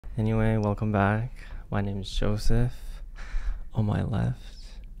Anyway, welcome back. My name is Joseph. On my left,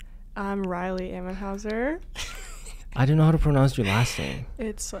 I'm Riley Ammenhauser. I don't know how to pronounce your last name.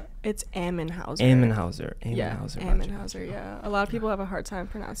 It's Ammenhauser. Ammenhauser. Yeah, Ammenhauser. Yeah, a lot of people have a hard time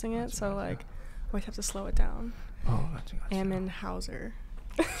pronouncing it, so like, always have to slow it down. Oh, gotcha. Ammenhauser.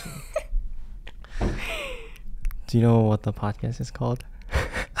 Do you know what the podcast is called?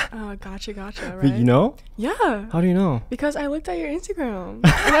 Gotcha, gotcha. Right? But you know? Yeah. How do you know? Because I looked at your Instagram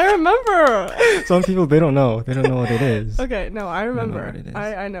and I remember. Some people they don't know. They don't know what it is. Okay, no, I remember. What it is.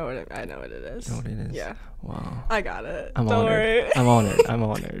 I know what it is. You know what it is? Yeah. Wow. I got it. I'm Don't honored. worry. I'm honored. I'm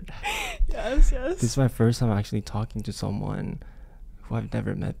honored. Yes. This is my first time actually talking to someone who I've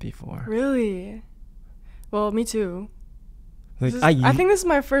never met before. Really? Well, me too. Like I think this is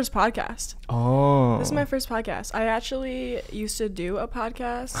my first podcast. Oh. This is my first podcast. I actually used to do a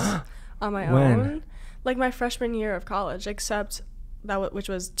podcast on my When? own, like my freshman year of college, except that which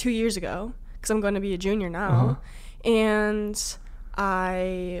was 2 years ago, because I'm going to be a junior now. And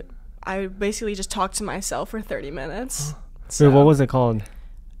I basically just talked to myself for 30 minutes. Wait, what was it called?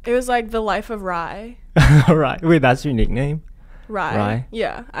 It was like The Life of Rye. Right. Wait, that's your nickname? Rye.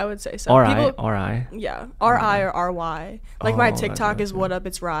 Yeah, I would say so. R-I. Yeah, R-I or R-Y. Like my TikTok is What Up,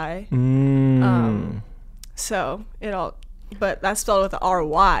 It's Rye. So it all, but that's spelled with a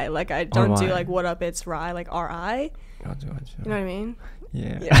R-Y. Like I don't do like What Up, It's Rye, like R-I. Gotcha. You know what I mean?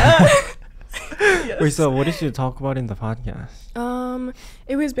 Yeah. Yes. Wait, so what did you talk about in the podcast?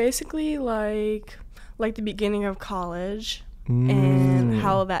 It was basically like the beginning of college and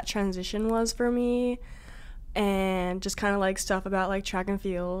how that transition was for me. And just kind of like stuff about like track and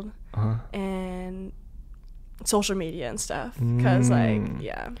field and social media and stuff, because like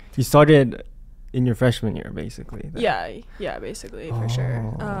you started in your freshman year basically then. yeah basically for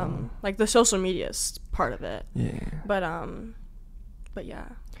sure, like the social media part of it, but yeah.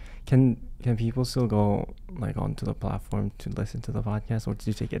 Can people still go like onto the platform to listen to the podcast, or did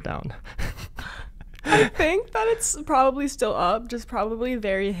you take it down? I think that it's probably still up, just probably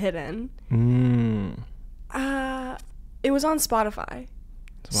very hidden. It was on Spotify.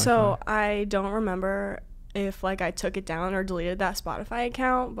 So I don't remember if like I took it down or deleted that Spotify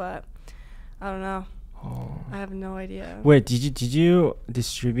account, but I don't know. I have no idea. Wait, did you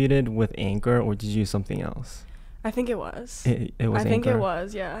distribute it with Anchor, or did you use something else? I think it was. It was I think Anchor? it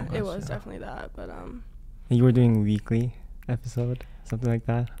was, yeah. Oh, it was gotcha. definitely that, but And you were doing weekly episode, something like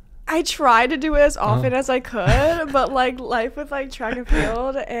that? I tried to do it as often as I could, but like life with like track and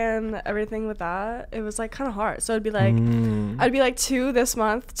field and everything with that, it was like kind of hard. So it'd be like I'd be like 2 this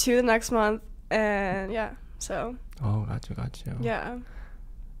month, 2 the next month, and yeah. So Gotcha. yeah.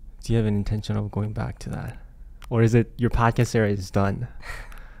 Do you have an intention of going back to that, or is it your podcast era is done?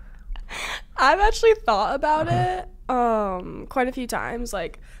 I've actually thought about it quite a few times,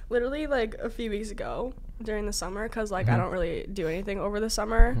 like literally like a few weeks ago during the summer, because like I don't really do anything over the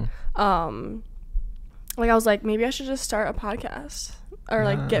summer. Like I was like, maybe I should just start a podcast or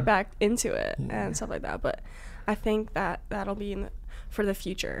like get back into it and stuff like that, but I think that'll be for the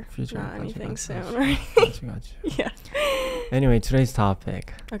future, not anything soon, right? Gotcha. Yeah. Anyway, today's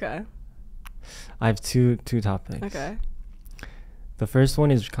topic, Okay. I have two topics. Okay. The first one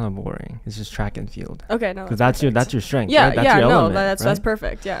is kind of boring. It's just track and field. Okay, no. Because that's your strength. Yeah, right? That's yeah, your no, element, that's right?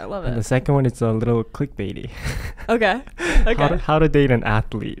 perfect. Yeah, I love And the it. second one, it's a little clickbaity. Okay. How to date an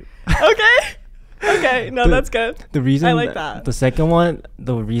athlete. Okay, no, that's good. The reason I like that. The second one,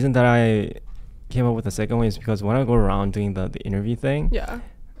 the reason that I came up with the second one is because when I go around doing the interview thing,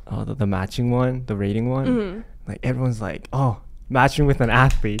 the matching one, the rating one, like everyone's like, oh, matching with an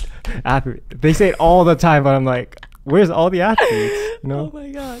athlete. They say it all the time, but I'm like, where's all the athletes? You know? Oh my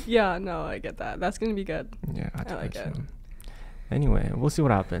god. Yeah, no, I get that. That's gonna be good. Yeah, I like it. Anyway, we'll see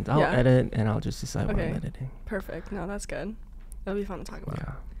what happens. I'll edit and I'll just decide what I'm Okay. editing. Perfect. No, that's good. That'll be fun to talk about.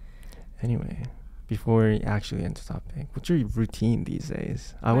 Yeah. Anyway, before we actually enter the topic, what's your routine these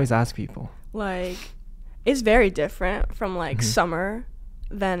days? I always ask people. Like, it's very different from like summer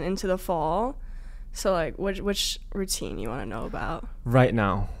than into the fall. So like, which routine you want to know about? Right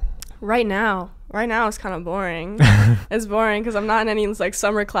now It's kind of boring. It's boring because I'm not in any like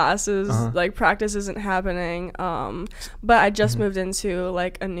summer classes. Like practice isn't happening. But I just moved into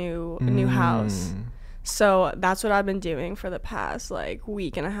like a new house. So that's what I've been doing for the past like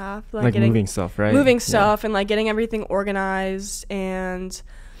week and a half. Like moving stuff, right? Moving stuff and like getting everything organized and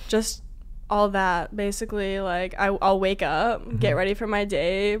just all that. Basically, like I'll wake up, get ready for my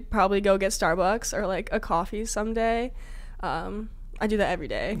day, probably go get Starbucks or like a coffee someday. I do that every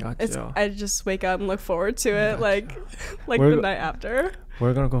day. Gotcha. I just wake up and look forward to it, like the night after.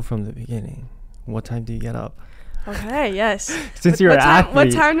 We're gonna go from the beginning. What time do you get up? Okay, yes. Since you're an athlete.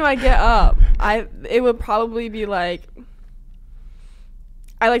 What time do I get up? It would probably be like,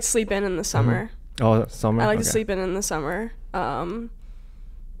 I like to sleep in the summer. Oh, summer? I like to sleep in the summer.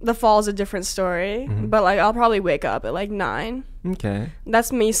 The fall is a different story, but like I'll probably wake up at like 9. Okay.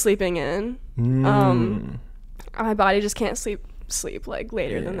 That's me sleeping in. My body just can't sleep like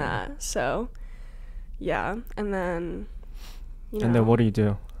later than that. So, yeah, and then. And then what do you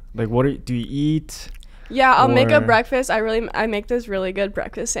do? Like, do you eat? Yeah, I'll make a breakfast. I make this really good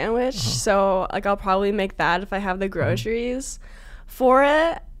breakfast sandwich. So like I'll probably make that if I have the groceries for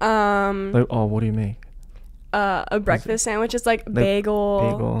it. What do you make? A breakfast sandwich. It's like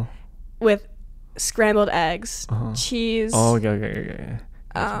bagel with scrambled eggs, cheese. Oh, okay.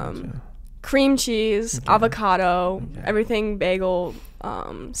 Cream cheese, avocado, everything bagel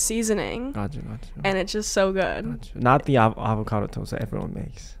seasoning. Gotcha. And it's just so good. Gotcha. Not the avocado toast that everyone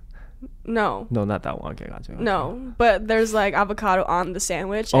makes. No, not that one. Okay, gotcha. No, but there's like avocado on the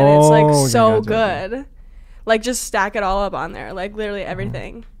sandwich, and it's like so good. Okay. Like just stack it all up on there, like literally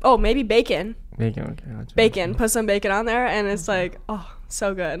everything. Oh, maybe bacon. Bacon, okay, gotcha. Bacon. Put some bacon on there, and it's like, oh,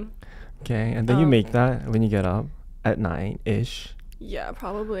 so good. Okay, and then you make that when you get up at 9-ish. Yeah,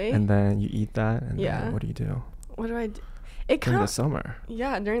 probably. And then you eat that, and then what do you do? What do I do? During the summer.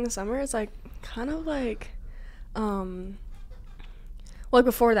 Yeah, during the summer, it's like kind of like, like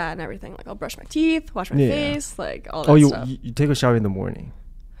before that and everything. Like I'll brush my teeth, wash my face, like all that stuff. Oh, you take a shower in the morning?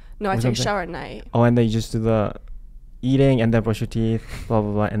 No, I take a shower at night. Oh, and then you just do the eating and then brush your teeth, blah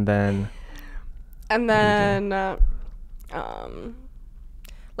blah blah, and then. And then,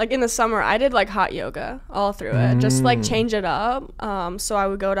 like in the summer, I did like hot yoga all through it, just like change it up. So I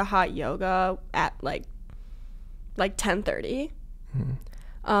would go to hot yoga at like 10:30.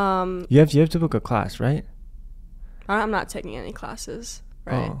 You have to book a class, right? I'm not taking any classes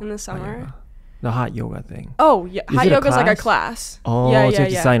in the summer. The hot yoga thing. Oh yeah, hot yoga is like a class. Oh, yeah, so you have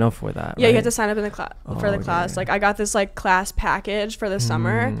to sign up for that. Yeah, you have to sign up in the class. Like I got this like class package for the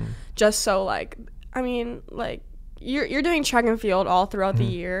summer, just so like like you're doing track and field all throughout the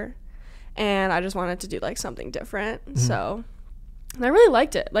year, and I just wanted to do like something different. So, and I really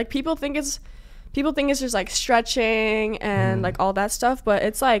liked it. Like people think it's just like stretching and like all that stuff, but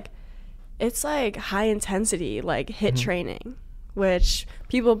it's like high intensity like HIIT training, which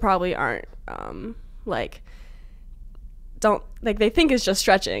people probably aren't they think it's just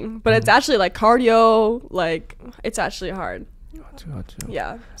stretching, but it's actually like cardio. Like it's actually hard. Gotcha.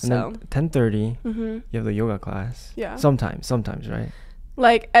 Yeah. So 10:30, you have the yoga class. Yeah. Sometimes, right?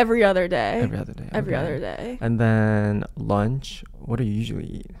 Like every other day. Every other day. And then lunch. What do you usually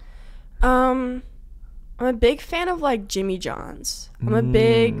eat? I'm a big fan of like Jimmy John's. I'm a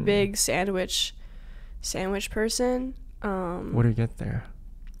big sandwich person. What do you get there?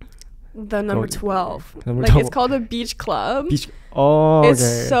 The number 12. It's called a Beach Club. Oh,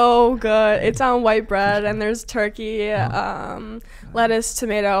 it's so good. It's on white bread and there's turkey, lettuce,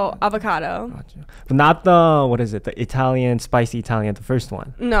 tomato, avocado. Gotcha. But not the Italian, spicy Italian, the first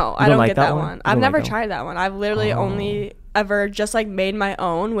one. No, I don't get that one. I've never tried that one. I've literally only ever just like made my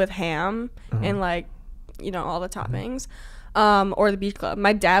own with ham and like, all the toppings. Or the Beach Club.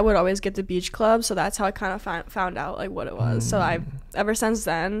 My dad would always get the Beach Club, so that's how I kind of found out like what it was. So ever since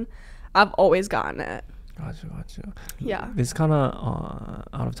then, I've always gotten it. Gotcha. Yeah. This is kind of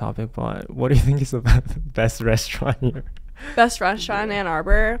out of topic, but what do you think is the best restaurant here? Best restaurant in Ann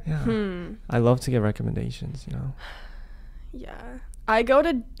Arbor? Yeah. I love to get recommendations, Yeah. I go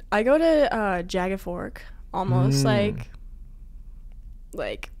to Jagged Fork almost like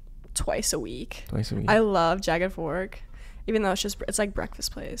twice a week. I love Jagged Fork, even though it's like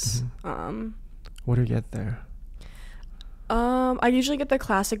breakfast place. What do you get there? I usually get the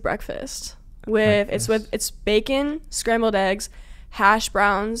classic breakfast it's bacon, scrambled eggs, hash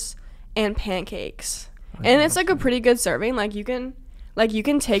browns, and pancakes. And it's like a pretty good serving. Like you can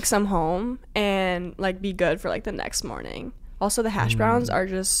take some home and like be good for like the next morning. Also the hash browns are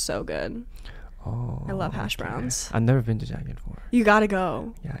just so good. Oh, I love hash browns. I've never been to Jagged Fork. You gotta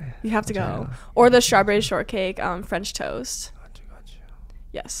go. Yeah. You have to go. Or the strawberry shortcake French toast. Gotcha.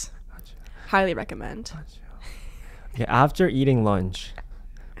 Yes. Gotcha. Highly recommend. Gotcha. Okay, after eating lunch,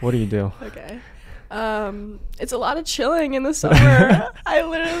 what do you do? Okay. It's a lot of chilling in the summer. I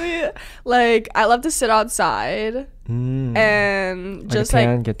literally I love to sit outside and just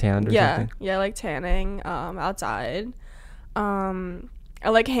get tanned or something. Yeah, like tanning outside.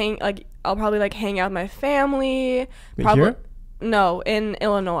 I'll probably hang out with my family. Here? No, in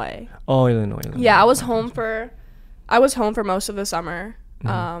Illinois. Oh, Illinois. Yeah, I was home for most of the summer.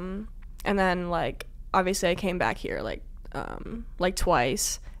 And then obviously I came back here like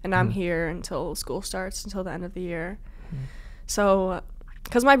twice, and I'm here until school starts, until the end of the year. So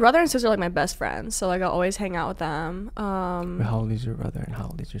because my brother and sister are like my best friends, so like I'll always hang out with them. How old is your brother and how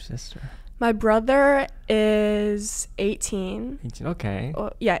old is your sister? My brother is 18. 18, okay.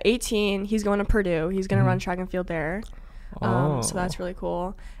 Yeah, 18. He's going to Purdue. He's going to run track and field there. So that's really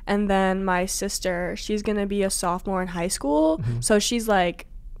cool. And then my sister, she's going to be a sophomore in high school. So she's like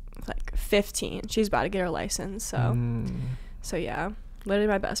 15. She's about to get her license. So yeah, literally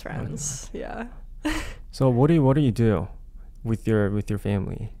my best friends. Yeah. So what do you do with your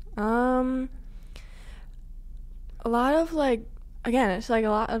family? A lot of like, again, it's like a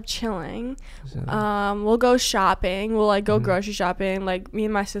lot of chilling. We'll go shopping. We'll like go grocery shopping. Like me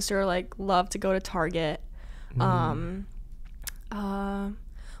and my sister like love to go to Target.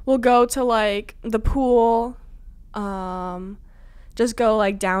 We'll go to like the pool. Just go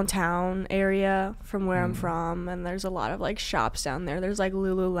like downtown area from where I'm from, and there's a lot of like shops down there. There's like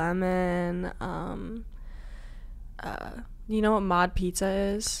Lululemon. You know what Mod Pizza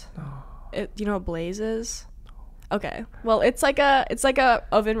is? Do you know what Blaze is? Okay, well it's like a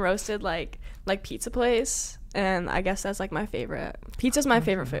oven roasted like pizza place, and I guess that's like my favorite. Pizza's my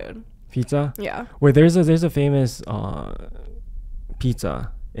favorite food. Pizza? Yeah. Wait, there's a famous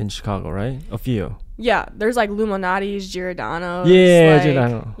pizza in Chicago, right? A few. Yeah, there's like Luminati's, Giordano's. Yeah, like,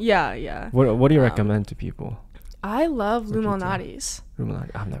 Giordano. Yeah. What do you recommend to people? I love Luminati's. Luminati,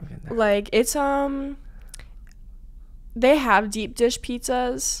 I've never been there. Like it's they have deep dish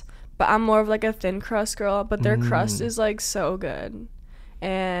pizzas, but I'm more of like a thin crust girl. But their crust is like so good,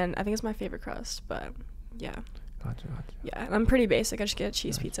 and I think it's my favorite crust. But yeah. Gotcha. Yeah, and I'm pretty basic. I just get a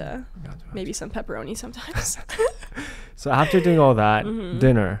cheese pizza, maybe some pepperoni sometimes. So after doing all that,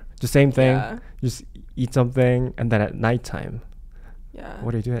 dinner, the same thing. Yeah. Just eat something, and then at nighttime. Yeah.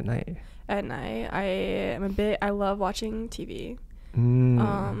 What do you do at night? At night, I love watching TV.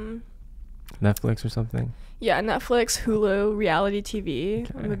 Netflix or something. Yeah, Netflix, Hulu, reality TV.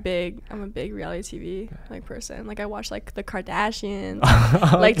 Okay. I'm a big reality TV like person. Like I watch like the Kardashians,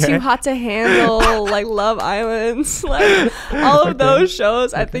 like Too Hot to Handle, like Love Islands, like all of those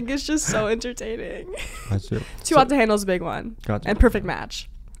shows. I think it's just so entertaining. Gotcha. Too Hot to Handle is a big one. Gotcha. And Perfect Match.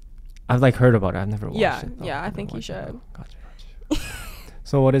 I've like heard about it. I've never watched it. Yeah, I think you should. Gotcha.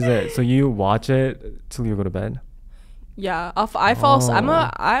 So what is it? So you watch it till you go to bed? Yeah, I fall. I'm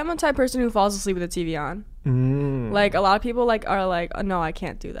a type of person who falls asleep with the TV on. Like a lot of people like are like, oh, no, I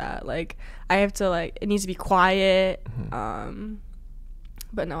can't do that. Like I have to like it needs to be quiet.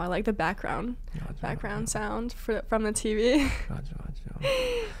 But no, I like the background sound from the TV. Gotcha.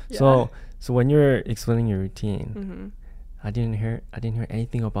 Yeah. So when you're explaining your routine, I didn't hear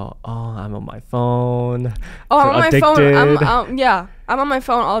anything about I'm on my phone. I'm on my phone. I'm on my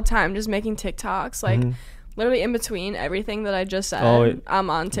phone all the time, just making TikToks. Like literally in between everything that I just said, I'm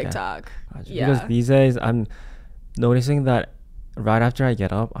on TikTok. Yeah. Because these days I'm noticing that right after I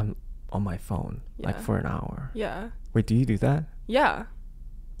get up, I'm on my phone like for an hour. Yeah. Wait, do you do that? Yeah.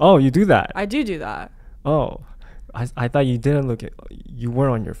 Oh, you do that? I do that. Oh. I thought you didn't look at you were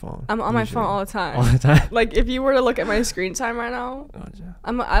on your phone. I'm on my phone all the time. All the time? Like if you were to look at my screen time right now,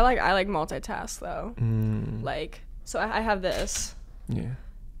 I like multitask though. Like so I have this. Yeah.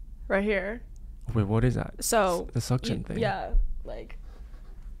 Right here. Wait, what is that? So the suction thing. Yeah, like.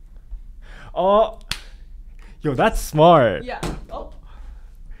 Oh, yo, that's smart. Yeah. Oh.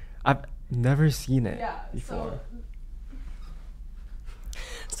 I've never seen it before.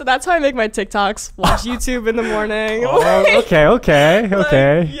 So that's how I make my TikToks. Watch YouTube in the morning. Oh, okay.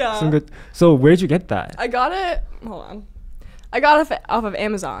 Like, yeah. Some good. So where'd you get that? I got it. Hold on. I got it off of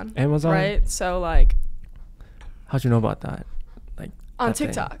Amazon. Amazon. Right. So like. How'd you know about that? Like on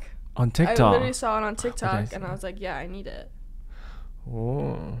TikTok. Thing? On TikTok. I literally saw it on TikTok, and I was like, yeah, I need it.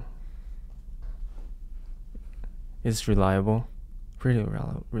 Oh. It's reliable. Pretty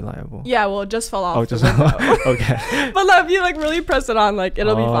reliable. Yeah, well, it just fell off. Oh, just okay. But if you like really press it on, like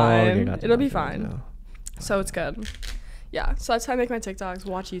it'll be fine. Okay, gotcha, it'll be fine. So it's good. Yeah. So that's how I make my TikToks.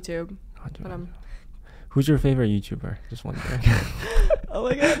 Watch YouTube. Gotcha. Who's your favorite YouTuber? Just wondering. Oh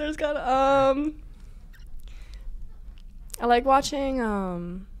my god, there's got I like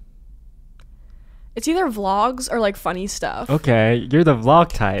watching it's either vlogs or like funny stuff. Okay, you're the vlog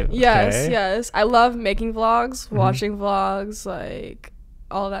type. Yes. I love making vlogs, watching vlogs, like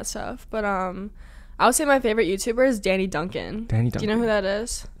all of that stuff. But I would say my favorite YouTuber is Danny Duncan. Do you know who that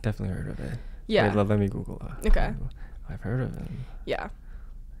is? Definitely heard of it. Yeah. Wait, let me Google that. Okay. I've heard of him. Yeah.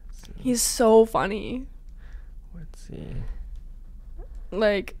 He's so funny. Let's see.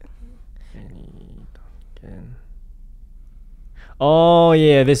 Like. Danny Duncan. Oh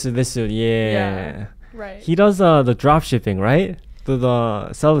yeah, this is yeah. Right. He does the drop shipping, right?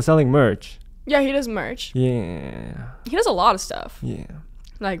 The selling merch. Yeah, he does merch. Yeah. He does a lot of stuff. Yeah.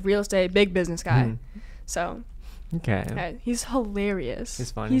 Like real estate, big business guy. So. Okay. Yeah, he's hilarious.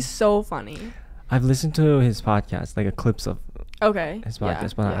 He's funny. He's so funny. I've listened to his podcast, like clips of his podcast, yeah,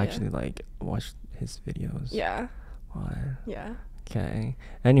 but I actually like watched his videos. Yeah. What? Yeah. Okay.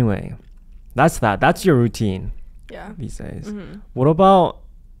 Anyway, that's your routine. Yeah. These days. What about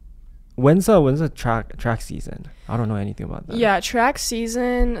when's the track season? I don't know anything about that. Yeah, track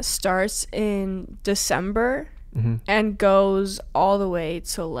season starts in December and goes all the way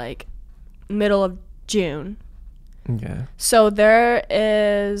to like middle of June. Okay. So there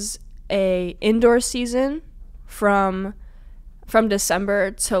is a indoor season from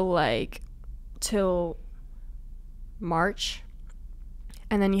December till March,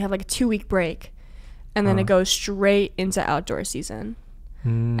 and then you have like a 2-week break, and then it goes straight into outdoor season.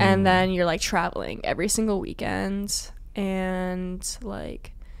 And then you're like traveling every single weekend, and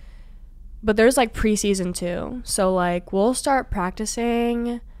like, but there's like preseason too. So like we'll start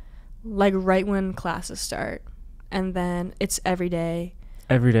practicing like right when classes start, and then it's every day.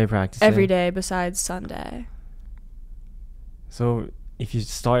 Every day practicing. Every day besides Sunday. So if you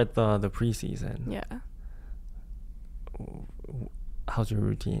start the preseason, how's your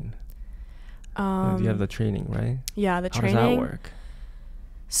routine? You have the training, right? Yeah, the training. How does that work?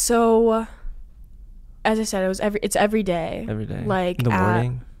 So, as I said, it's every day. Every day. Like in the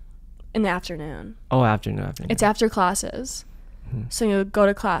morning? In the afternoon. Oh, afternoon. It's after classes. So you'll go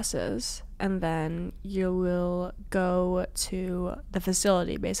to classes, and then you will go to the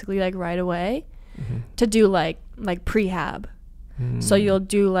facility basically like right away to do like prehab. So you'll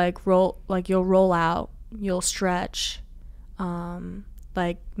do you'll roll out, you'll stretch,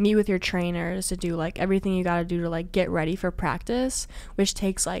 like meet with your trainers to do like everything you got to do to like get ready for practice, which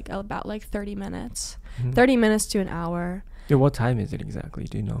takes like about like 30 minutes. 30 minutes to an hour. Yeah, what time is it exactly?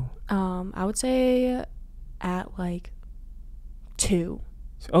 Do you know? I would say at like 2.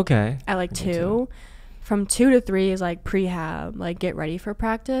 Okay. At like 2. From 2 to 3 is like prehab, like get ready for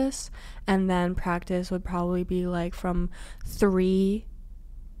practice, and then practice would probably be like from 3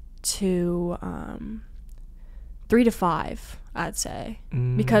 to 5, I'd say,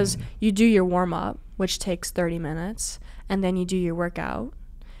 because you do your warm up, which takes 30 minutes, and then you do your workout,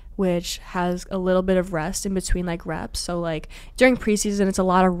 which has a little bit of rest in between like reps. So like during preseason, it's a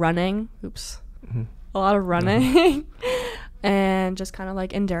lot of running. A lot of running. And just kind of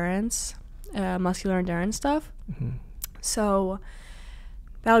like endurance, muscular endurance stuff. So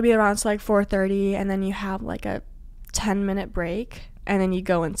that'll be around like 4:30, and then you have like a 10-minute break, and then you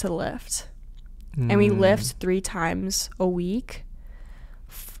go into lift. And we lift 3 times a week,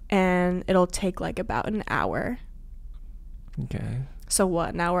 and it'll take like about an hour. Okay. So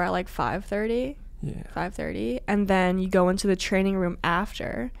what? Now we're at like 5:30. Yeah. 5:30, and then you go into the training room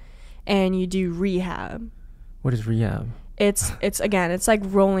after, and you do rehab. What is rehab? It's like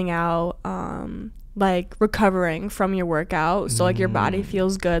rolling out, like recovering from your workout, so like your body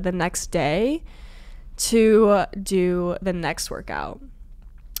feels good the next day to do the next workout.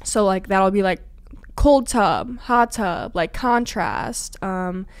 So like that'll be like cold tub, hot tub, like contrast,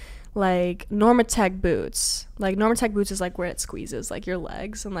 like Normatec boots. Like Normatec boots is like where it squeezes like your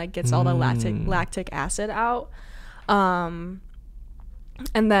legs and like gets all the lactic acid out, and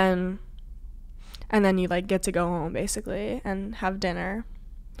then you like get to go home basically and have dinner.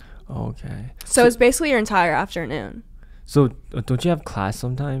 Okay. So it's basically your entire afternoon. So don't you have class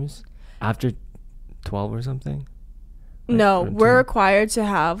sometimes after 12 or something? Like no, we're required to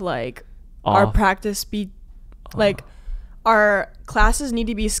have like our practice be like our classes need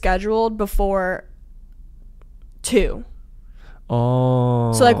to be scheduled before 2.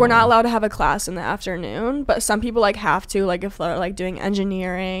 So like we're not allowed to have a class in the afternoon, but some people like have to, like if they're like doing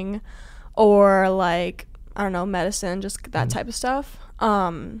engineering or like I don't know, medicine, just that type of stuff.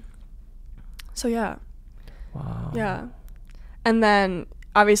 So yeah. Wow. Yeah. And then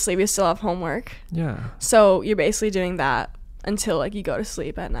obviously we still have homework. Yeah. So you're basically doing that until like you go to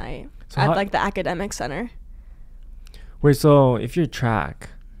sleep at night at like the academic center. Wait, so if you're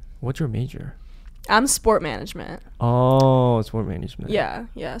track, what's your major? I'm sport management. Oh, sport management. Yeah,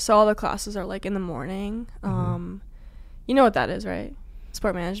 yeah. So all the classes are like in the morning. You know what that is, right?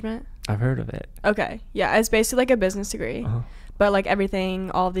 Sport management? I've heard of it. Okay. Yeah, it's basically like a business degree. But like everything,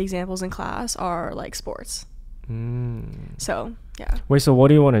 all of the examples in class are like sports. So, yeah. Wait, so what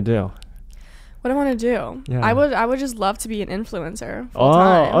do you want to do? What do I want to do? Yeah. I would just love to be an influencer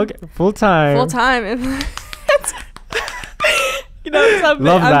full-time. Okay. Full-time. Full-time. You know,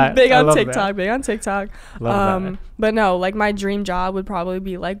 I'm big on TikTok. Love that. But no, like my dream job would probably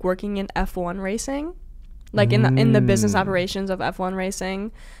be like working in F1 racing. like in the business operations of F1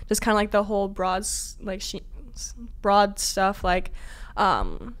 racing, just kind of like the whole broad stuff, like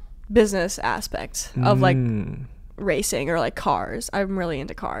business aspect of like racing or like cars. I'm really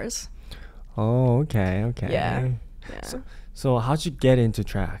into cars. Oh, okay. Yeah. So how'd you get into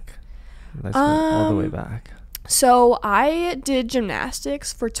track? Let's go all the way back. So I did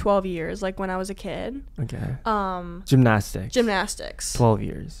gymnastics for 12 years, like when I was a kid. Okay. Gymnastics. 12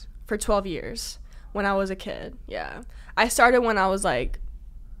 years. For 12 years when I was a kid. Yeah. I started when I was like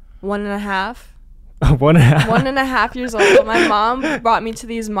 1.5. 1.5 years old. My mom brought me to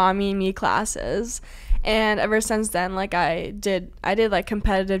these mommy and me classes, and ever since then, like I did like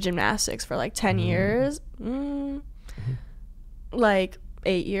competitive gymnastics for like 10 years, like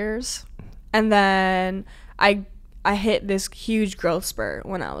 8 years, and then I hit this huge growth spurt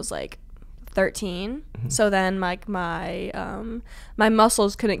when I was like 13. So then like my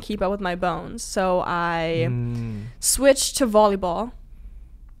muscles couldn't keep up with my bones, so I switched to volleyball,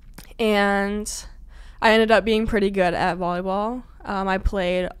 and I ended up being pretty good at volleyball. I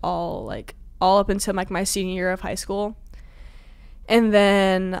played all up until like my senior year of high school, and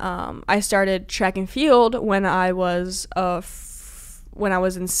then I started track and field when I was in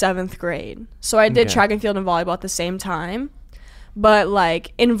 7th grade. So I did track and field and volleyball at the same time. But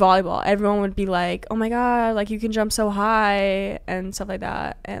like in volleyball, everyone would be like, "Oh my god, like you can jump so high," and stuff like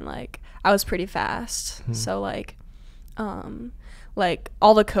that. And like I was pretty fast, so like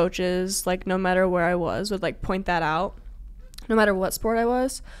all the coaches, like no matter where I was, would like point that out, no matter what sport I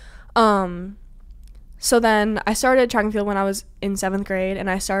was. So then I started track and field when I was in 7th grade, and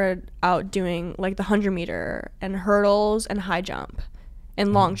I started out doing like the 100-meter and hurdles and high jump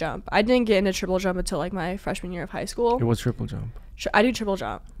and long jump. I didn't get into triple jump until like my freshman year of high school. It was triple jump. I do triple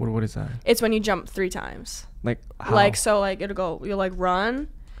jump. What is that? It's when you jump 3 times. Like how? Like so like you'll like run,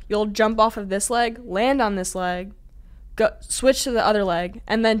 you'll jump off of this leg, land on this leg, go switch to the other leg,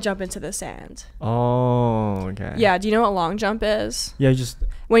 and then jump into the sand. Oh, okay. Yeah, do you know what long jump is? Yeah, just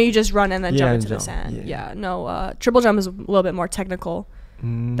when you just run and then jump into the sand. Yeah. No, triple jump is a little bit more technical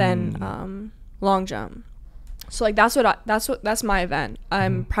than long jump. So like that's my event.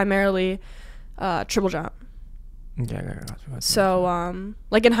 I'm primarily triple jump. Yeah, gotcha. So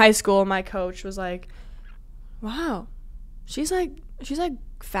like in high school, my coach was like, "Wow, she's like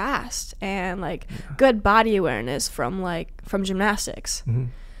fast and like good body awareness from gymnastics,"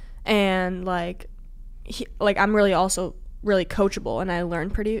 and like I'm really also really coachable, and I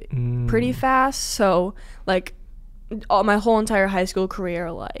learned pretty fast. So like my whole entire high school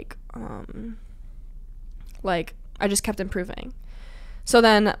career, like I just kept improving. So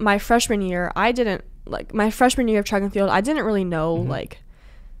then my freshman year, my freshman year of track and field, I didn't really know like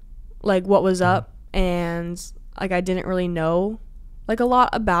what was up, and like I didn't really know like a lot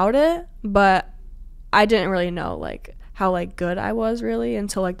about it, but I didn't really know like how like good I was really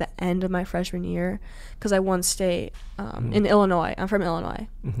until like the end of my freshman year, because I won state in Illinois. I'm from Illinois.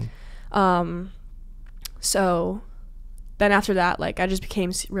 So then after that, like I just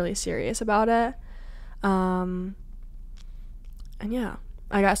became really serious about it. And yeah,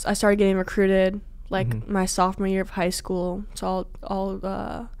 I started getting recruited like my sophomore year of high school to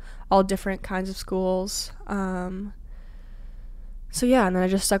all different kinds of schools. So yeah, and then I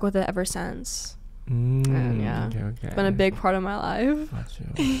just stuck with it ever since. And yeah, it's been a big part of my life.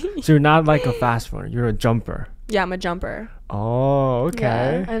 So you're not like a fast runner, you're a jumper. Yeah, I'm a jumper. Oh,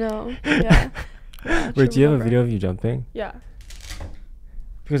 okay. Yeah, I know. Yeah. Wait, do you have a video of you jumping? Yeah.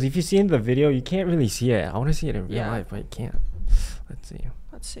 Because if you see in the video, you can't really see it. I want to see it in real life, but you can't.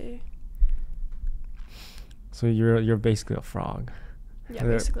 Let's see. So you're basically a frog. Yeah,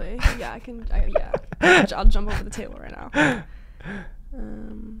 basically. Yeah, I'll jump over the table right now.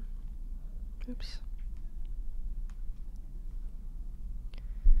 Oops.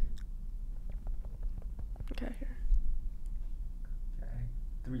 Okay, here. Okay.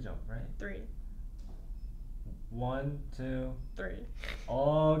 3 jump, right? 3. 1, 2, 3.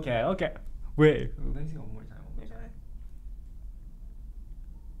 Okay. Wait. Let me see one more time.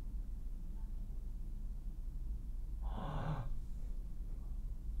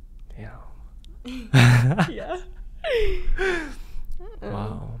 Damn. Yeah.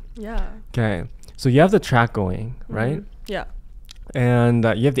 Wow. Yeah. Okay. So you have the track going, right? Yeah. And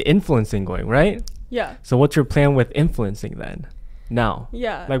you have the influencing going, right? Yeah. So what's your plan with influencing then? Now.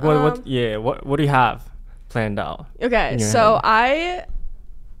 Yeah. Like what do you have planned out? Okay. So I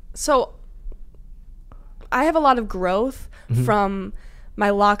have a lot of growth from my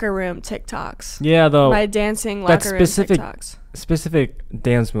locker room TikToks. Yeah, my dancing locker room TikToks. Specific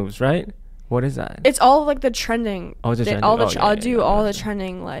dance moves, right? What is that? It's all like the trending. Oh, just trending. I'll do all the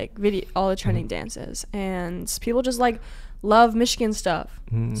trending like all the trending dances, and people just like love Michigan stuff.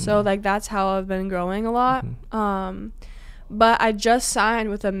 So like that's how I've been growing a lot. But I just signed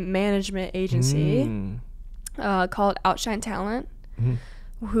with a management agency called Outshine Talent,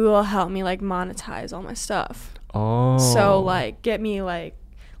 who will help me like monetize all my stuff. Oh. So like get me like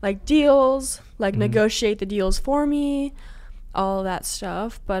deals, like negotiate the deals for me, all that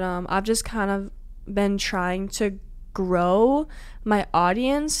stuff. But I've just kind of been trying to grow my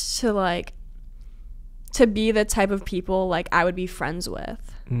audience to be the type of people like I would be friends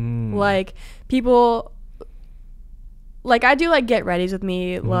with. Like people like I do like get readies with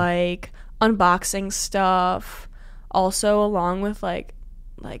me, like unboxing stuff, also along with like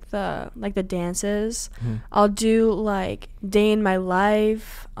the dances. I'll do like day in my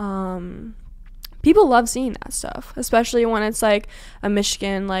life. People love seeing that stuff, especially when it's like a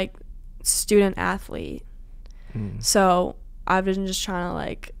Michigan like student athlete. So I've been just trying to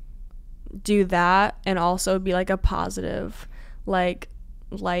like do that and also be like a positive like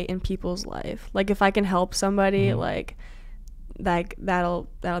light in people's life. Like if I can help somebody, like that'll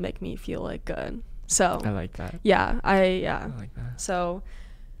make me feel like good. So I like that. I like that. So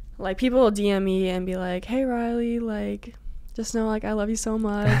like people will DM me and be like, hey Riley, like just know like I love you so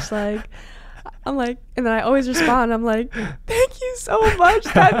much. Like I'm like, and then I always respond, I'm like, thank you so much,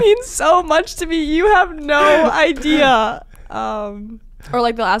 that means so much to me, you have no idea. Or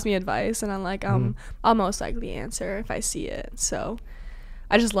like they'll ask me advice and I'm like, I'll most likely answer if I see it. So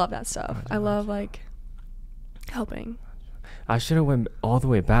I just love that stuff. I love like helping. I should have went all the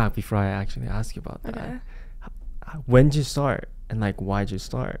way back before I actually asked you about that. Okay. When did you start and like why'd you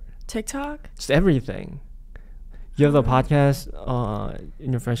start? TikTok? Just everything. You have the podcast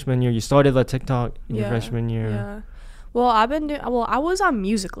in your freshman year. You started the TikTok in your freshman year. Yeah. Well, I was on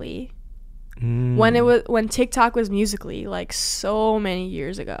Musical.ly when TikTok was Musical.ly, like so many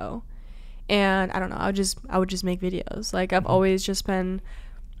years ago. And I don't know, I would just make videos. Like I've always just been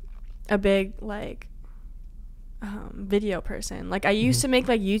a big like video person. Like I used to make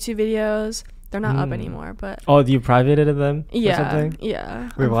like YouTube videos. They're not up anymore, but do you privated them or something? Yeah.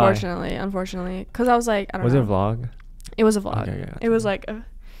 Wait, unfortunately, because I was like, I don't know. Was it a vlog? It was a vlog. Okay, yeah, it was like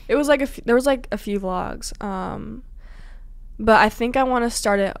there was like a few vlogs. But I think I want to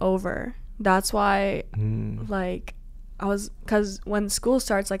start it over. That's why like because when school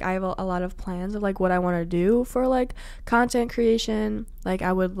starts, like I have a lot of plans of like what I want to do for like content creation. Like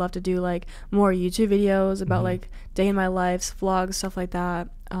I would love to do like more YouTube videos about like day in my life, vlogs, stuff like that.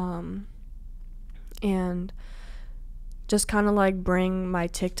 And just kind of like bring my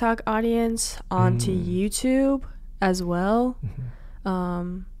TikTok audience onto YouTube as well.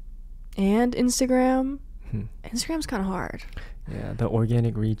 And Instagram. Instagram's kind of hard. Yeah, the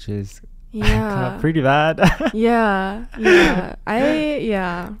organic reach is yeah pretty bad. yeah.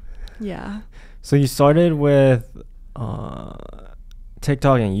 So you started with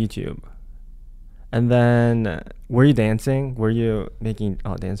TikTok and YouTube, and then were you dancing? Were you making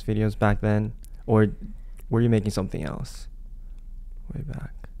dance videos back then, or were you making something else way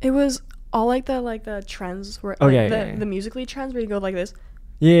back? It was all like the trends were the Musical.ly trends where you go like this.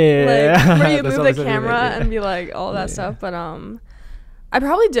 Yeah, like where you move the camera and be like all that stuff. But I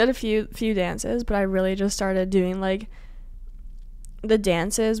probably did a few dances, but I really just started doing like the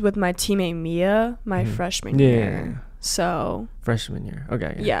dances with my teammate Mia my freshman year. So freshman year.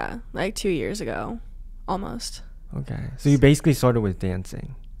 Okay. Yeah, like 2 years ago, almost. Okay, so you basically started with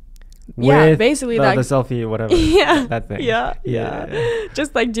dancing. Yeah, basically the selfie, whatever. Yeah, that thing. Yeah.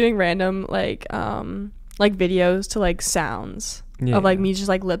 Just like doing random like videos to like sounds of like me just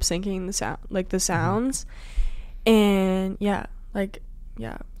like lip syncing the sound, like the sounds, and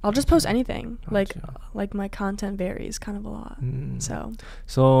I'll just post anything. Like my content varies kind of a lot.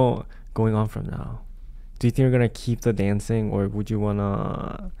 So going on from now, do you think you're gonna keep the dancing, or would you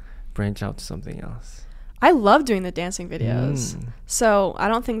wanna branch out to something else? I love doing the dancing videos, so I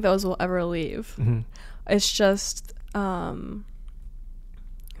don't think those will ever leave. It's just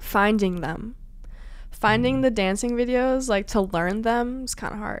finding the dancing videos, like to learn them is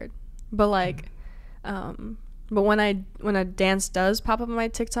kind of hard. But like, but when a dance does pop up on my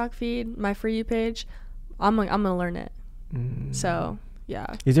TikTok feed, my For You page, I'm gonna learn it. So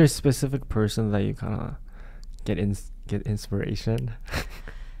yeah. Is there a specific person that you kind of get inspiration?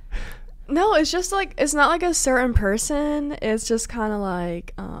 No, it's just like, it's not like a certain person. It's just kind of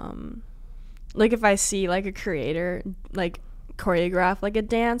like if I see like a creator like choreograph like a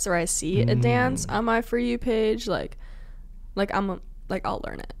dance, or I see a dance on my For You page, like I'll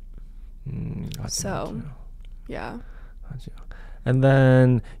learn it. Gotcha. So yeah. Gotcha. And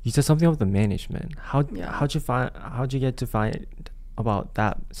then you said something about the management. How'd you get to find about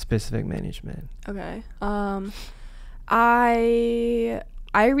that specific management? Okay.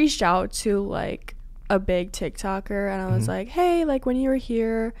 I reached out to like a big TikToker, and I was like, hey, like when you were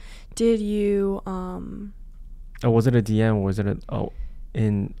here, did you was it a DM or was it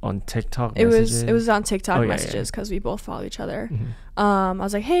on TikTok messages? It was on TikTok messages because we both follow each other. I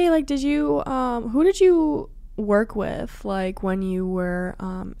was like, hey, like did you who did you work with like when you were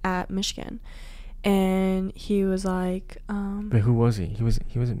at Michigan? And he was like but who was he? He was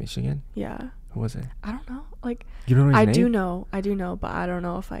in Michigan? Yeah. Who was it? I don't know. Like you don't know his name? I do know, but I don't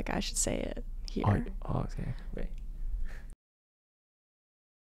know if like I should say it here. Oh, okay. Wait.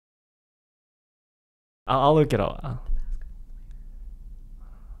 I'll look it up.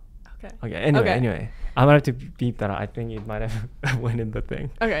 Okay. Anyway, I might have to beep that out. I think it might have went in the thing.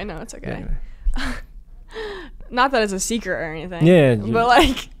 Okay, no, it's okay. Anyway. Not that it's a secret or anything. Yeah. But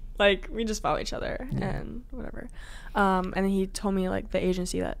like we just follow each other and whatever. And then he told me like the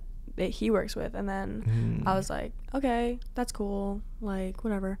agency that he works with, and then I was like, okay, that's cool, like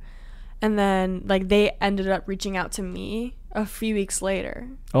whatever. And then like they ended up reaching out to me a few weeks later.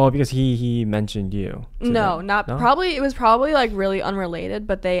 Oh, because he mentioned you. No. Probably it was probably like really unrelated,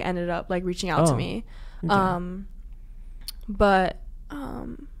 but they ended up like reaching out to me. Okay.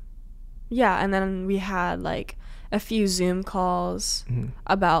 Yeah, and then we had like a few Zoom calls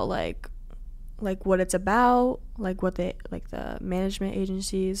about like what it's about, like what they like the management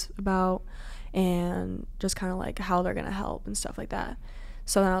agencies about, and just kind of like how they're gonna help and stuff like that.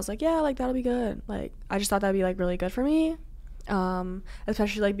 So then I was like, yeah, like that'll be good. Like I just thought that'd be like really good for me,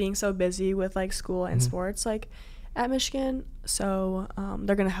 especially like being so busy with like school and sports like at Michigan. So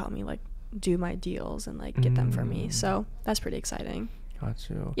they're gonna help me like do my deals and like get them for me. So that's pretty exciting. Got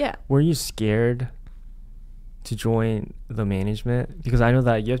you. Yeah. Were you scared to join the management? Because I know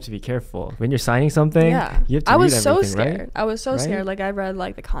that you have to be careful when you're signing something. Yeah. You have to I read was so everything, scared. Right? I was so scared. Like I read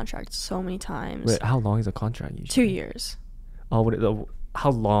like the contract so many times. Wait, how long is a contract usually? 2 years. Oh, how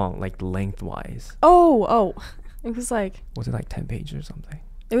long? Like lengthwise? Oh, it was like. Was it like 10 pages or something?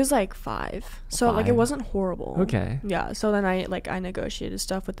 It was like 5. So like it wasn't horrible. Okay. Yeah. So then I negotiated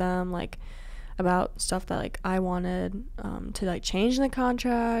stuff with them like about stuff that like I wanted to like change in the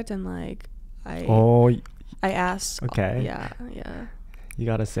contract, and like I asked. Okay. Yeah. You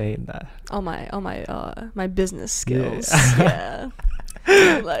gotta say that. All my business skills. Yeah.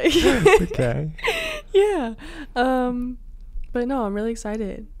 Like. Okay. Yeah. But no, I'm really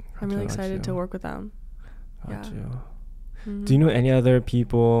excited. I'm really excited to work with them. Got you. Do you know any other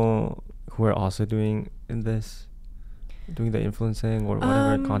people who are also doing the influencing or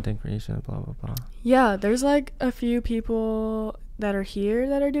whatever, content creation, blah blah blah? Yeah, there's like a few people that are here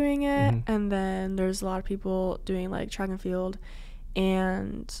that are doing it, and then there's a lot of people doing like track and field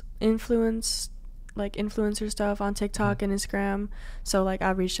and influencer stuff on TikTok and Instagram. So like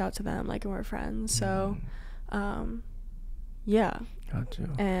I've reached out to them like, and we're friends. So yeah. Got you.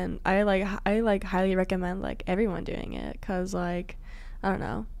 And I highly recommend like everyone doing it, because like I don't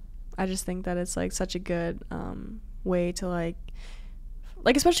know, I just think that it's like such a good way to like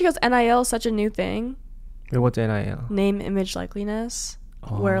especially because NIL is such a new thing. Wait, what's NIL? Name, image, likeliness.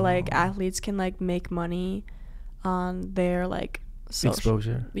 Where like athletes can like make money on their like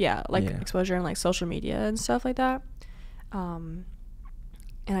exposure. Yeah, exposure and like social media and stuff like that. And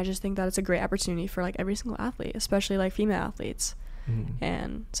I just think that it's a great opportunity for like every single athlete, especially like female athletes.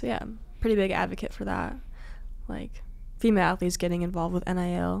 And so yeah, I'm pretty big advocate for that, like female athletes getting involved with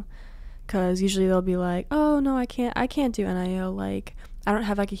NIL, because usually they'll be like, oh no, I can't do NIL, like I don't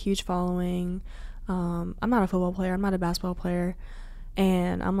have like a huge following, I'm not a football player, I'm not a basketball player.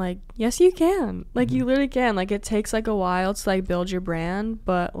 And I'm like, yes you can, like you literally can. Like it takes like a while to like build your brand,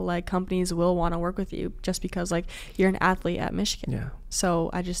 but like companies will want to work with you just because like you're an athlete at Michigan. Yeah. So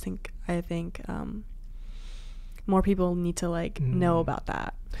I think more people need to like know about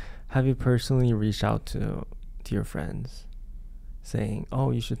that. Have you personally reached out to your friends saying,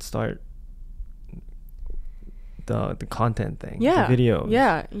 oh, you should start the content thing, the videos?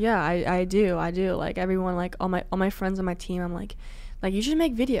 Yeah, I do. Like everyone, like all my friends on my team, I'm like you should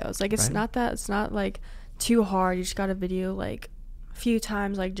make videos. Like it's not like too hard. You just got a video like a few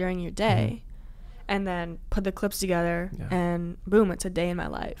times like during your day, and then put the clips together, and boom, it's a day in my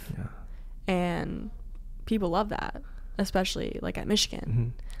life. And people love that, especially like at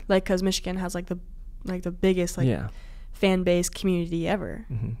Michigan, like because Michigan has like the biggest fan base community ever.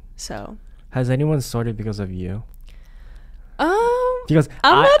 So has anyone started because of you? Because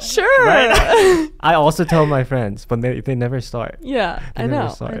I'm not sure. Right? I also tell my friends, but they never start. Yeah, I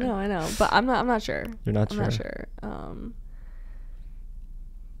know. But I'm not sure. You're not I'm sure? not sure.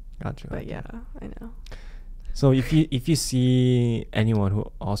 Gotcha. But yeah, I know. So if you see anyone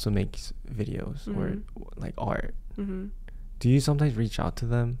who also makes videos or like art, do you sometimes reach out to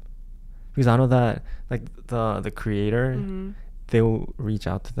them? Because I know that like the creator, they will reach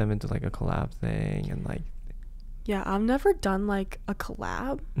out to them into like a collab thing and like. Yeah, I've never done like a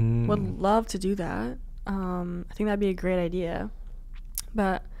collab. Would love to do that. I think that'd be a great idea.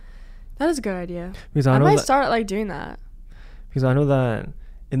 But that is a good idea. Because I might start like doing that. Because I know that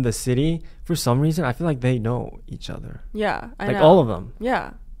in the city, for some reason, I feel like they know each other. Yeah, I know. Like all of them.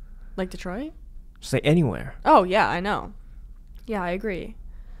 Yeah. Like Detroit? Just like anywhere. Oh, yeah, I know. Yeah, I agree.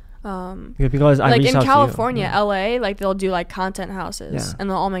 Because I like in California, LA, like they'll do like content houses, yeah. and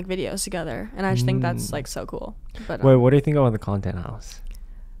they'll all make videos together, and I just think that's like so cool. But wait, what do you think about the content house?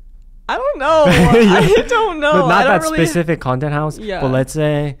 I don't know. I don't know. No, not that really specific content house. Yeah. But let's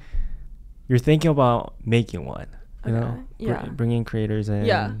say you're thinking about making one. You know, yeah. Bringing creators in.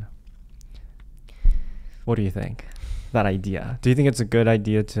 Yeah. What do you think? That idea. Do you think it's a good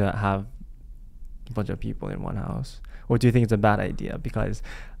idea to have a bunch of people in one house, or do you think it's a bad idea? Because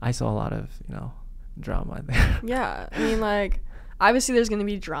I saw a lot of drama there. Yeah, I mean, like obviously there's gonna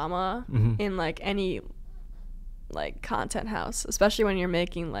be drama in like any like content house, especially when you're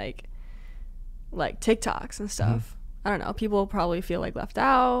making like TikToks and stuff. I don't know. People probably feel like left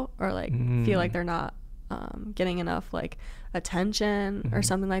out or like feel like they're not getting enough like attention or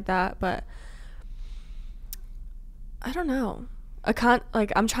something like that. But I don't know.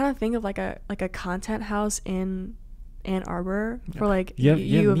 I'm trying to think of like a content house in Ann Arbor for like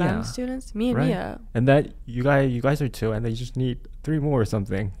U of M students. Me and Mia. And that you guys are two, and then you just need 3 more or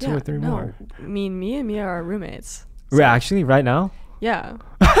something. 2 or 3 more. Me and Mia are roommates. So. Wait, actually, right now? Yeah.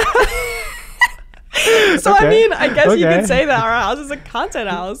 So okay. I mean, I guess you could say that our house is a content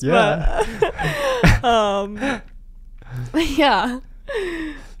house, but yeah.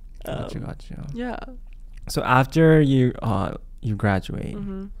 Gotcha. Yeah. So after you graduate,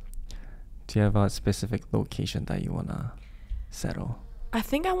 do you have a specific location that you wanna settle? I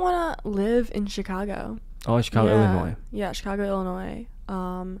think I wanna live in Chicago. Oh, Chicago, Illinois. Yeah, Chicago, Illinois.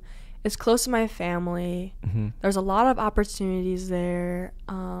 It's close to my family. There's a lot of opportunities there.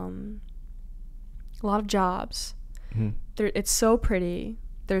 A lot of jobs. It's so pretty.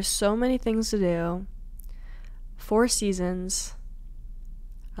 There's so many things to do. 4 seasons.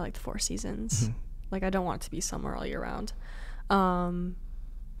 I like the 4 seasons. Like I don't want it to be summer all year round.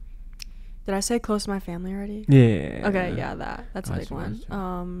 Did I say close to my family already? Yeah. Okay, yeah, that's a big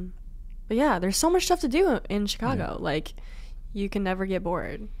one. But yeah, there's so much stuff to do in Chicago. Yeah. Like you can never get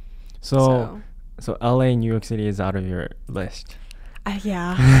bored. So LA and New York City is out of your list.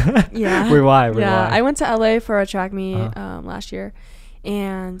 Yeah. Yeah. Wait, why? Yeah, I went to LA for a track meet last year,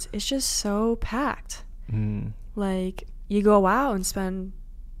 and it's just so packed. Like you go out and spend,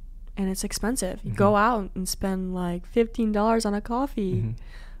 and it's expensive. You go out and spend like $15 on a coffee,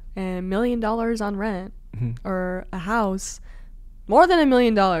 and $1 million on rent or a house, more than $1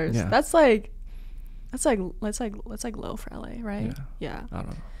 million. Yeah. That's like low for LA, right? Yeah. I don't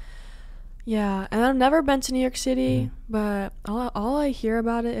know. Yeah, and I've never been to New York City, but all I hear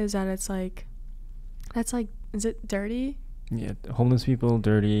about it is that it's like, is it dirty? Yeah, homeless people,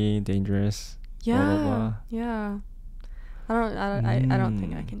 dirty, dangerous. Yeah, blah, blah, blah. Yeah. I don't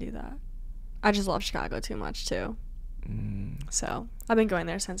think I can do that. I just love Chicago too much too. So I've been going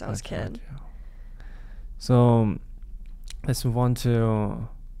there since I was a kid. So let's move on to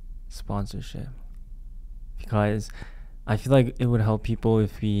sponsorship, because I feel like it would help people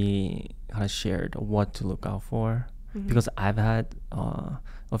if we kind of shared what to look out for, because I've had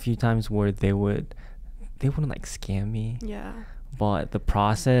a few times where they wouldn't like scam me. Yeah. But the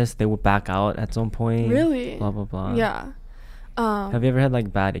process, they would back out at some point. Really? Blah blah blah. Yeah. Have you ever had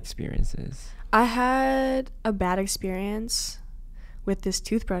like bad experiences? I had a bad experience with this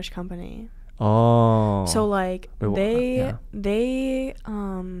toothbrush company. Oh. So like they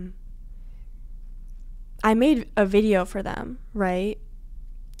I made a video for them, right?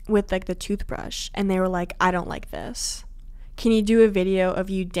 With like the toothbrush, and they were like, I don't like this. Can you do a video of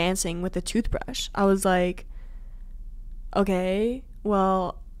you dancing with the toothbrush? I was like, okay,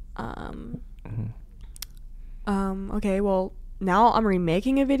 well, okay, well, now I'm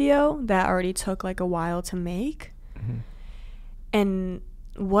remaking a video that already took like a while to make. And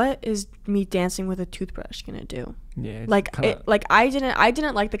what is me dancing with a toothbrush gonna do? Yeah, I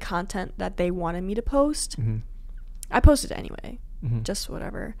didn't like the content that they wanted me to post. I posted it anyway, just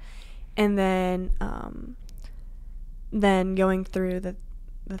whatever. And then going through the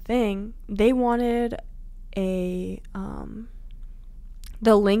thing, they wanted the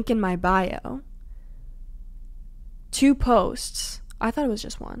link in my bio, 2 posts I thought it was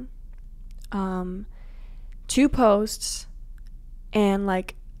just one. 2 posts and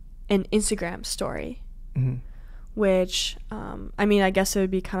like an Instagram story. Which I mean, I guess it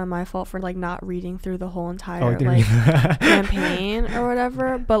would be kind of my fault for like not reading through the whole entire like campaign or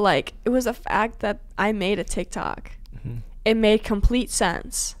whatever, but like it was a fact that I made a TikTok. It made complete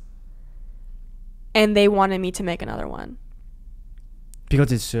sense, and they wanted me to make another one because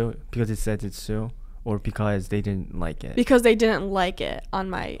it said it's so, or because they didn't like it. Because they didn't like it on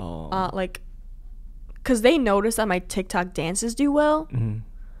my like, because they noticed that my TikTok dances do well.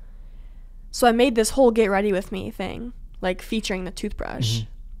 So I made this whole get ready with me thing, like featuring the toothbrush.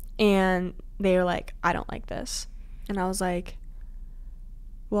 And they were like, I don't like this. And I was like,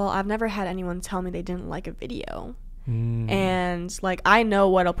 well, I've never had anyone tell me they didn't like a video. And like, I know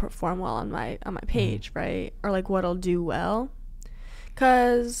what'll perform well on my page, right? Or like what'll do well.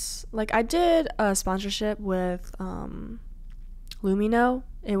 Cause like I did a sponsorship with Lumino.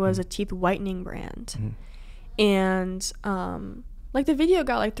 It was a teeth whitening brand. And like the video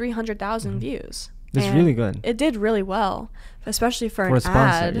got like 300,000 views. It's really good. It did really well, especially for an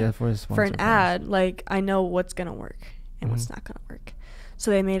ad. Yeah, for an ad, like I know what's gonna work and what's not gonna work. So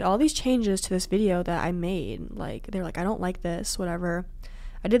they made all these changes to this video that I made. Like they're like, I don't like this, whatever.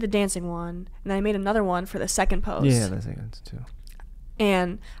 I did the dancing one, and then I made another one for the second post. Yeah, the second too.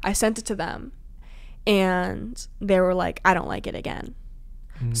 And I sent it to them, and they were like, I don't like it again.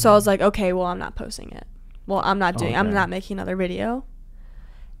 So I was like, okay, well, I'm not posting it. Well, I'm not making another video.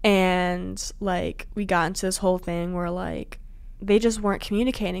 And like we got into this whole thing where like they just weren't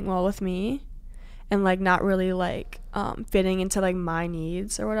communicating well with me, and like not really like fitting into like my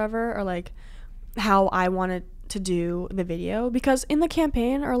needs or whatever, or like how I wanted to do the video. Because in the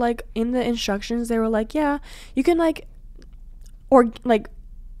campaign or like in the instructions, they were like, yeah, you can like like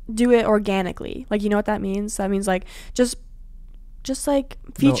do it organically. Like, you know what that means? That means like just like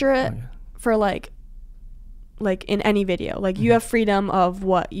feature it for like in any video. Like you have freedom of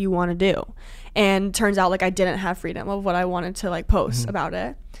what you want to do. And turns out like I didn't have freedom of what I wanted to like post about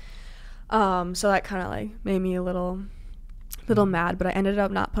it. So that kind of like made me a little mad, but I ended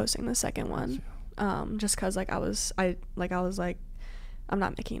up not posting the second one. Just cuz like I was like I'm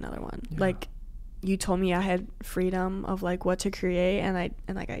not making another one. Like you told me I had freedom of like what to create, and I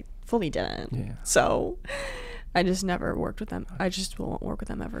fully didn't. So I just never worked with them. I just won't work with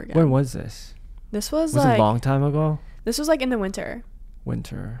them ever again. When was this? This was like a long time ago. This was like in the winter.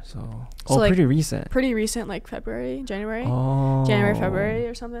 So like, pretty recent, like January, February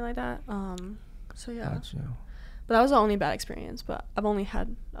or something like that. So yeah. Gotcha. But that was the only bad experience, but I've only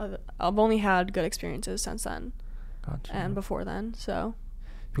had good experiences since then. Gotcha. And before then. So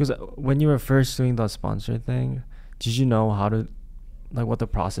because when you were first doing the sponsor thing, did you know how to, like, what the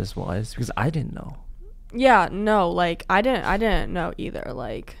process was? Because I didn't know. Yeah, no, like I didn't know either.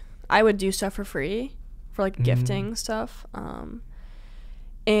 Like I would do stuff for free for like gifting stuff,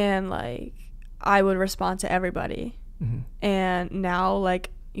 and like I would respond to everybody. And now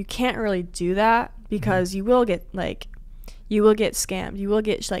like you can't really do that because you will get scammed. You will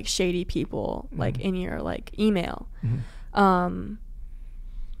get like shady people like in your like email.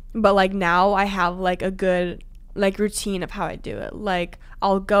 But like now I have like a good like routine of how I do it. Like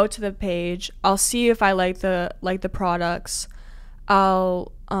I'll go to the page, I'll see if I like the products.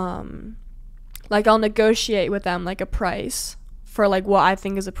 I'll negotiate with them like a price for like what I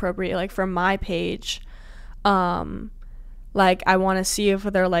think is appropriate, like for my page. Like I want to see if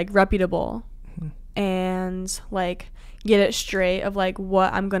they're like reputable and like get it straight of like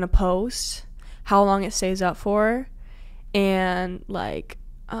what I'm gonna post, how long it stays up for, and like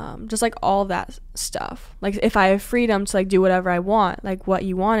just like all that stuff. Like if I have freedom to like do whatever I want, like what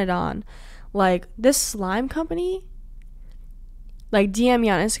you want it on. Like this slime company like DM me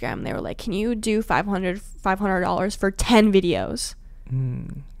on Instagram. They were like, can you do $500 for 10 videos?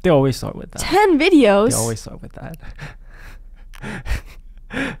 They always start with that. 10 videos? They always start with that.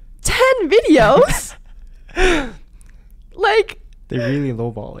 10 videos? Like they really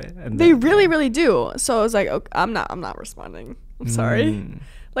lowball it. And they really do. So I was like, okay, I'm not responding. I'm sorry.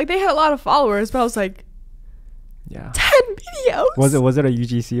 Like they had a lot of followers, but I was like, 10 videos. Was it a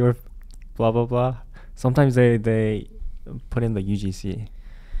UGC or blah blah blah? Sometimes they put in the UGC.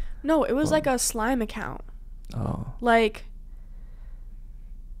 No, it was like a slime account. Oh. Like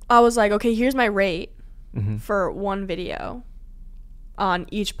I was like, okay, here's my rate for one video on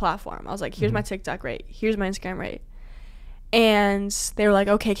each platform. I was like, here's my TikTok rate, here's my Instagram rate. And they were like,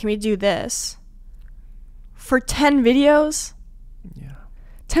 okay, can we do this for 10 videos? Yeah.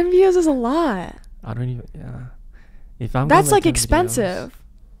 10 videos is a lot. I don't even, If I'm that's like expensive.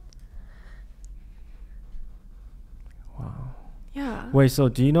 Videos, wow. Yeah. Wait, so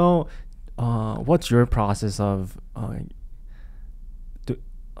do you know what's your process of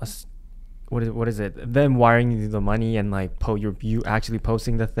what is it? Them wiring you the money and like you actually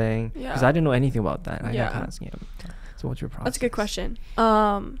posting the thing? Yeah. Because I didn't know anything about that. I got kind of scammed. So what's your process? That's a good question.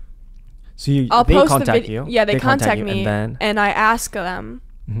 So they contact you. Yeah, they contact me, and I ask them.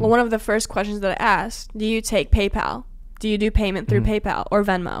 Well, one of the first questions that I asked: do you take PayPal? Do you do payment through PayPal or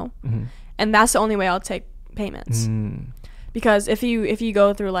Venmo? And that's the only way I'll take payments. Because if you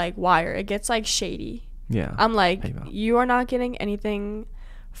go through like wire, it gets like shady. Yeah. I'm like, PayPal. You are not getting anything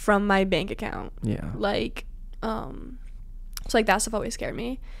from my bank account. Yeah. Like, so like that stuff always scared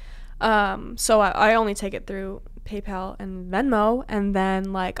me. So I only take it through PayPal and Venmo, and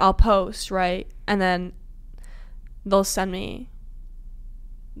then like I'll post, right? And then they'll send me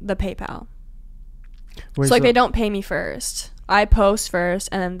the PayPal. Wait, so like they don't pay me first. I post first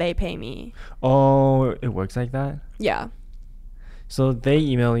and then they pay me. Oh, it works like that? Yeah. So they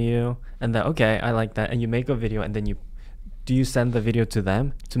email you and then, okay, I like that. And you make a video and then do you send the video to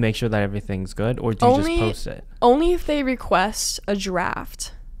them to make sure that everything's good, or do you just post it? Only if they request a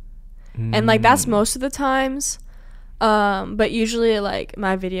draft. And like that's most of the times. But usually like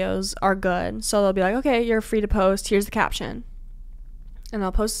my videos are good. So they'll be like, okay, you're free to post. Here's the caption. And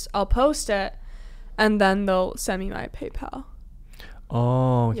I'll post it, and then they'll send me my PayPal.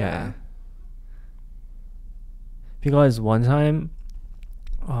 Oh, okay. Yeah. Because one time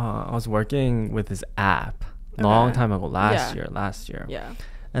I was working with this app long time ago, last year. Yeah.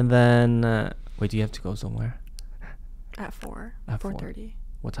 And then wait, do you have to go somewhere? At 4:30.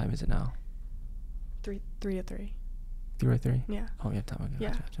 What time is it now? 3 to 3. 3 or 3? Yeah. Oh, we have time. Okay,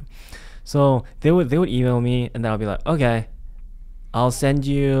 yeah. Gotcha. So they would email me, and then I'll be like, okay, I'll send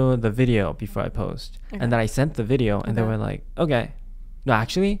you the video before I post. Okay. And then I sent the video, and they were like, okay. No,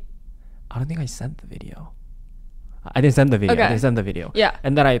 actually, I don't think I sent the video. I didn't send the video. Okay. I didn't send the video. Yeah.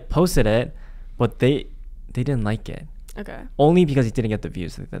 And then I posted it, but they didn't like it. Okay. Only because it didn't get the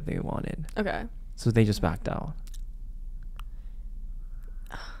views that they wanted. Okay. So they just backed out.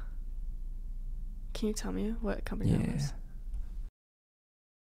 Can you tell me what company it was?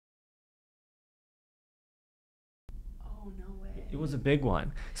 Oh, no way. It was a big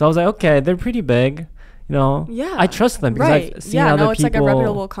one. So I was like, okay, they're pretty big. You know, yeah, I trust them because I've seen other people. It's like a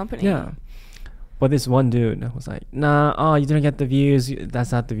reputable company. Yeah. But this one dude was like, nah, you didn't get the views.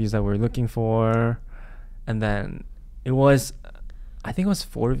 That's not the views that we're looking for. And then it was, I think it was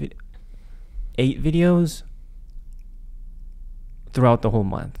 8 videos throughout the whole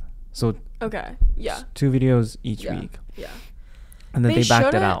month. So okay, yeah, 2 videos each week. Yeah. And then they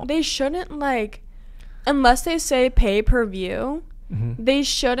backed it out. They shouldn't like, unless they say pay per view, they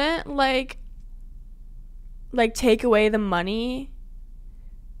shouldn't like take away the money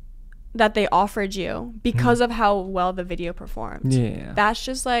that they offered you because of how well the video performed. Yeah. That's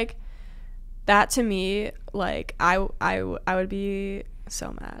just like, that to me, like I would be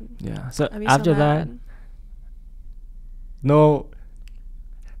so mad. Yeah. So after that, no.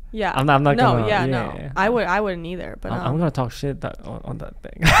 Yeah. I'm not gonna. Yeah. I wouldn't either. But I'm gonna talk shit on that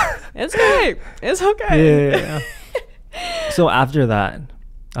thing. It's okay. It's okay. Yeah. So after that,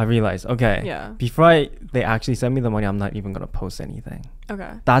 I realized, okay. Yeah. Before they actually send me the money, I'm not even gonna post anything.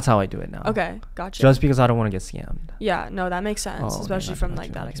 Okay. That's how I do it now. Okay. Gotcha. Just because I don't want to get scammed. Yeah. No, that makes sense, especially from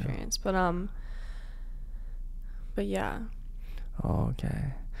gotcha, that experience. But yeah. Oh,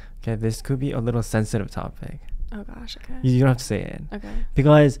 okay. Okay. This could be a little sensitive topic. Oh gosh, okay. You don't have to say it. Okay.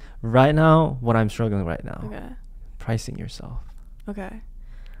 Because right now, what I'm struggling right now, okay, pricing yourself. Okay.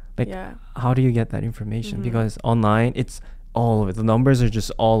 Like, yeah. How do you get that information? Because online, it's all over. The numbers are just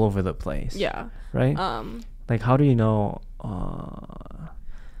all over the place. Yeah. Right? Like, how do you know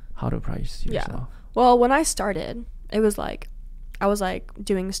how to price yourself? Yeah. Well, when I started, it was like, I was like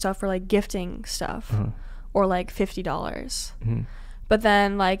doing stuff for like gifting stuff or like $50. But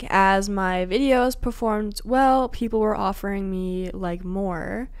then, like, as my videos performed well, people were offering me, like,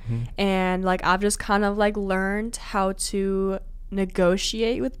 more. And, like, I've just kind of, like, learned how to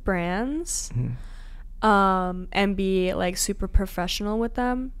negotiate with brands and be, like, super professional with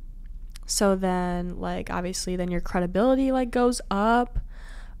them. So then, like, obviously, then your credibility, like, goes up,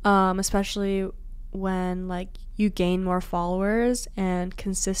 especially when, like, you gain more followers and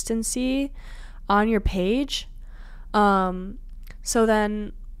consistency on your page. So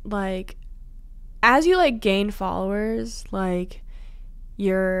then, like, as you, like, gain followers, like,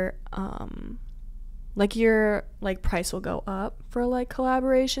 your price will go up for, like,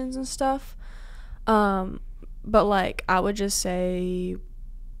 collaborations and stuff. But, like, I would just say,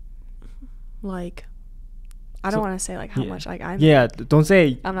 like, I don't want to say, like, how much, like, I'm... Yeah, don't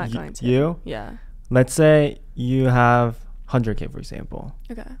say... I'm not going to. You? Yeah. Let's say you have 100K, for example.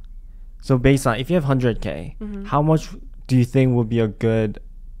 Okay. So based on, if you have 100K, Mm-hmm. how much do you think would be a good,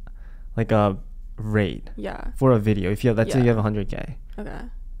 like a rate for a video? If you have, let's say you have 100K. Okay.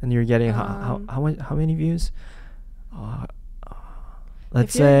 And you're getting how many views?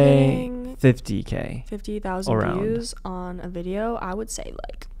 Let's say 50K. 50,000 views on a video, I would say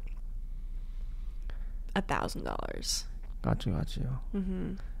like $1,000. Gotchu.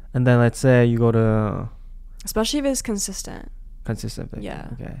 Mm-hmm. And then let's say you go to, especially if it's consistent. Yeah.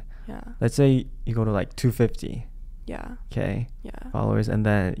 Okay. Yeah. Let's say you go to like 250. Yeah. Okay. Yeah. Followers, and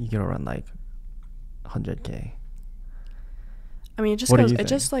then you gonna run like 100K. I mean, it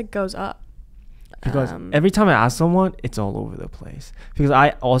just like goes up. Because every time I ask someone, it's all over the place. Because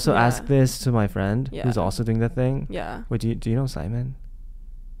I also ask this to my friend who's also doing the thing. Yeah. Wait, do you know Simon?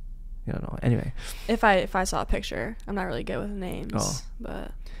 You don't know. Anyway. If I saw a picture, I'm not really good with names.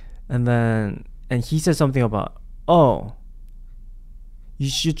 But. And he said something about, you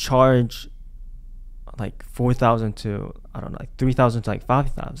should charge like 4,000 to, I don't know, like 3,000 to like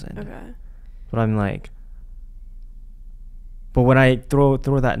 5,000. Okay. But I'm like, but when I throw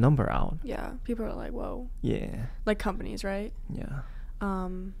that number out, people are like, whoa. Yeah. Like companies, right? Yeah.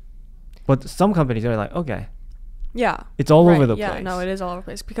 But some companies are like, okay. Yeah. It's all over the place. Yeah, no, it is all over the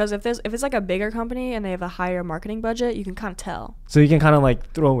place. Because if it's like a bigger company and they have a higher marketing budget, you can kind of tell. So you can kind of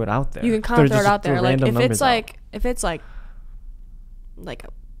like throw it out there. You can kind of throw it out there. Like if it's like a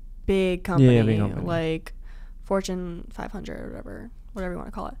big company, like Fortune 500 or whatever you want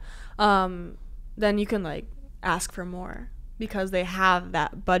to call it, then you can like ask for more because they have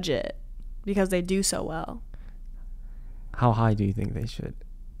that budget because they do so well. How high do you think they should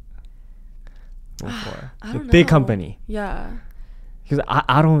go for? I don't know. Big company. Yeah. Because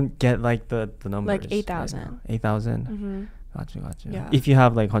I don't get like the numbers. Like 8,000. 8,000? Mm-hmm. Gotcha. Yeah. If you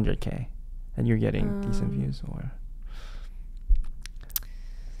have like 100K and you're getting decent views, or...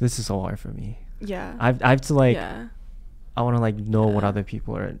 This is so hard for me. Yeah. I have to like... Yeah. I want to like know what other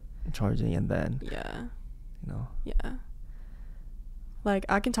people are charging, and then... Yeah. You know. Yeah. Like,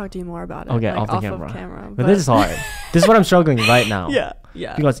 I can talk to you more about it. Okay, like, off the camera. But this is hard. This is what I'm struggling right now. Yeah.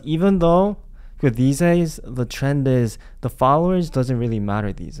 Because even though with these days the trend is the followers doesn't really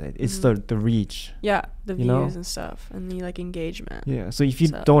matter these days. It's the reach. Yeah, the views and stuff, and the like engagement. Yeah. So if you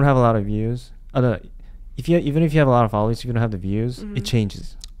don't have a lot of views, even if you have a lot of followers, if you don't have the views, it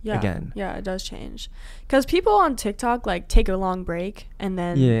changes. Yeah. Again. Yeah, it does change. Because people on TikTok like take a long break and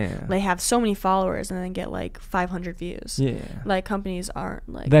then they have so many followers and then get like 500 views. Yeah. Like companies aren't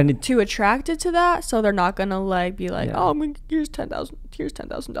like too attracted to that, so they're not gonna like be like, oh, here's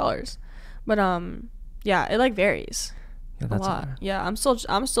 $10,000. But it like varies a lot. Hard. Yeah, I'm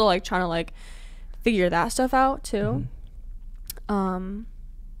still like trying to like figure that stuff out too.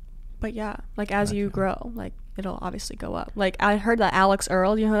 But yeah, like as you grow, like it'll obviously go up. Like I heard that Alex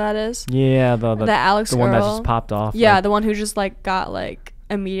Earl, you know who that is? Yeah, the Alex Earl, one that just popped off. Yeah, like, the one who just like got like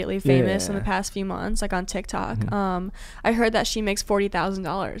immediately famous in the past few months, like on TikTok. I heard that she makes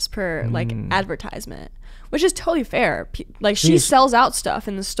 $40,000 per like advertisement, which is totally fair. Like she sells out stuff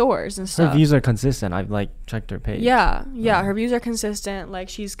in the stores and stuff. Her views are consistent. I've like checked her page. Yeah, her views are consistent. Like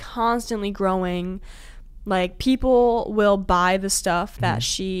she's constantly growing. Like people will buy the stuff that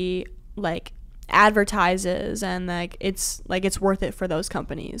she like advertises, and like it's worth it for those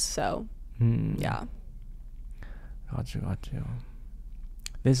companies. So yeah. Gotcha.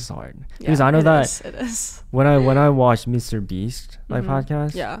 This is hard because I know that it is. When I watched Mr. Beast my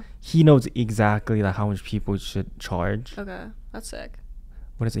podcast, he knows exactly like how much people should charge. Okay, that's sick.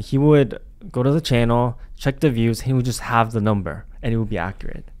 What is it? He would go to the channel, check the views, and he would just have the number, and it would be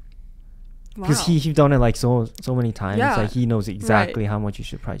accurate. Because he's done it like so many times. Like he knows exactly how much you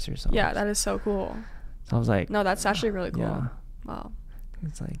should price yourself. Yeah, that is so cool. So I was like, no, that's actually really cool. Yeah. Wow.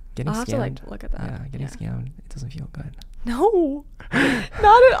 It's like getting scammed. I'll have to like look at that. Yeah, getting scammed. It doesn't feel good. No,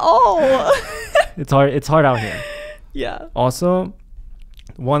 not at all. It's hard out here. Yeah. Also,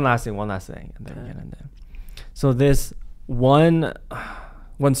 one last thing, and then we get in there. So this one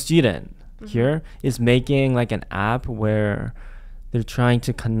student here is making like an app where they're trying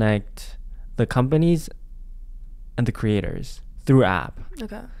to connect the companies and the creators through app.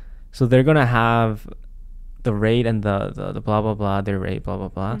 Okay. So they're gonna have the rate and the blah blah blah, their rate blah blah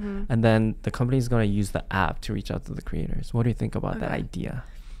blah, and then the company is gonna use the app to reach out to the creators. What do you think about that idea?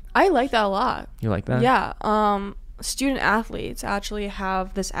 I like that a lot. You like that? Yeah. Student athletes actually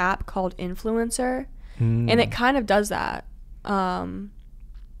have this app called Influencer, and it kind of does that.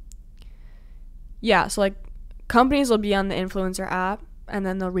 Yeah. So like companies will be on the Influencer app, and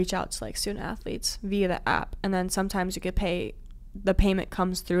then they'll reach out to like student athletes via the app, and then sometimes you could pay. The payment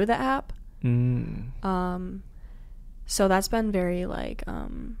comes through the app. So that's been very like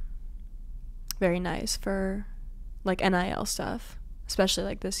very nice for like NIL stuff, especially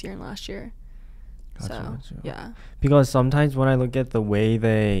like this year and last year. Gotcha. Yeah. Because sometimes when I look at the way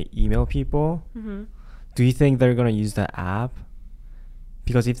they email people, do you think they're gonna use the app?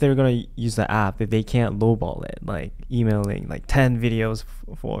 Because if they're gonna use the app, they can't lowball it, like emailing like 10 videos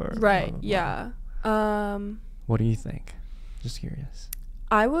for right. Blah, blah. What do you think? Just curious.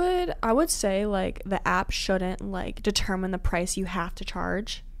 I would say like the app shouldn't like determine the price you have to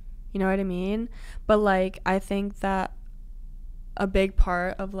charge. You know what I mean? But like I think that a big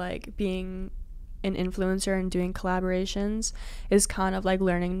part of like being an influencer and doing collaborations is kind of like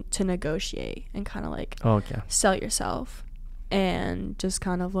learning to negotiate and kind of like sell yourself and just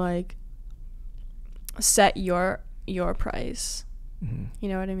kind of like set your price. You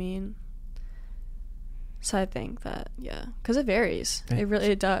know what I mean? So I think that because it varies.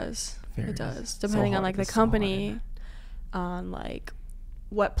 It does. It does depending on like the company, on like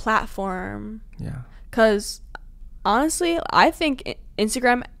what platform. Yeah. Because honestly, I think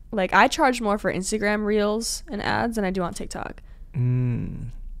Instagram, like I charge more for Instagram Reels and ads than I do on TikTok.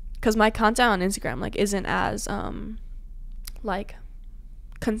 Because my content on Instagram like isn't as like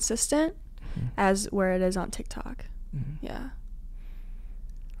consistent as where it is on TikTok. Yeah.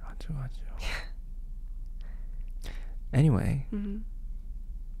 Gotcha. Anyway.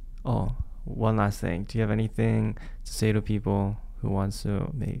 Oh, one last thing. Do you have anything to say to people who wants to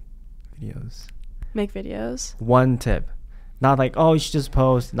make videos? Make videos? One tip. Not like, oh, you should just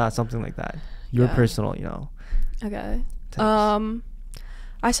post, not something like that. Your personal, you know. Okay. Tips.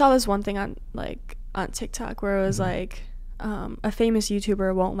 I saw this one thing on TikTok where it was like a famous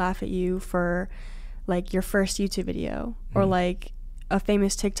YouTuber won't laugh at you for like your first YouTube video, or like a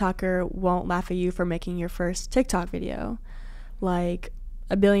famous TikToker won't laugh at you for making your first TikTok video. Like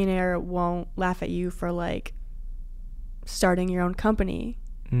a billionaire won't laugh at you for like starting your own company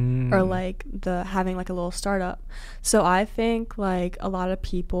or like having like a little startup. So I think like a lot of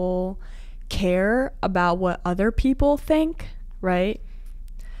people care about what other people think, right?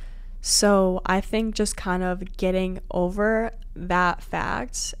 So I think just kind of getting over that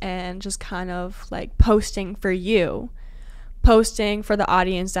fact and just kind of like posting for the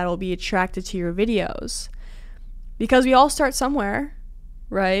audience that will be attracted to your videos, because we all start somewhere,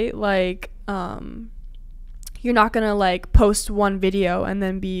 right? Like you're not gonna like post one video and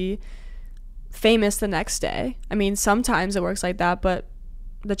then be famous the next day. I mean, sometimes it works like that, but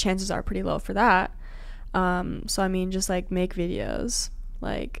the chances are pretty low for that. So I mean, just like make videos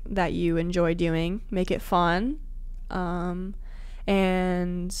like that you enjoy doing, make it fun, and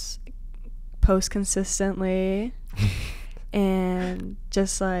post consistently. And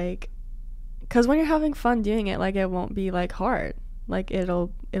just like, because when you're having fun doing it, like it won't be like hard, like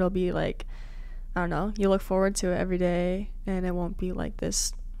it'll be like, I don't know, you look forward to it every day, and it won't be like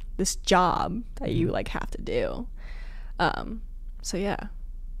this job that you like have to do. So yeah.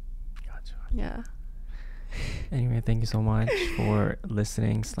 Gotcha. Yeah. Anyway, thank you so much for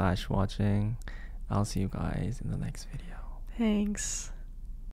listening / watching. I'll see you guys in the next video. Thanks.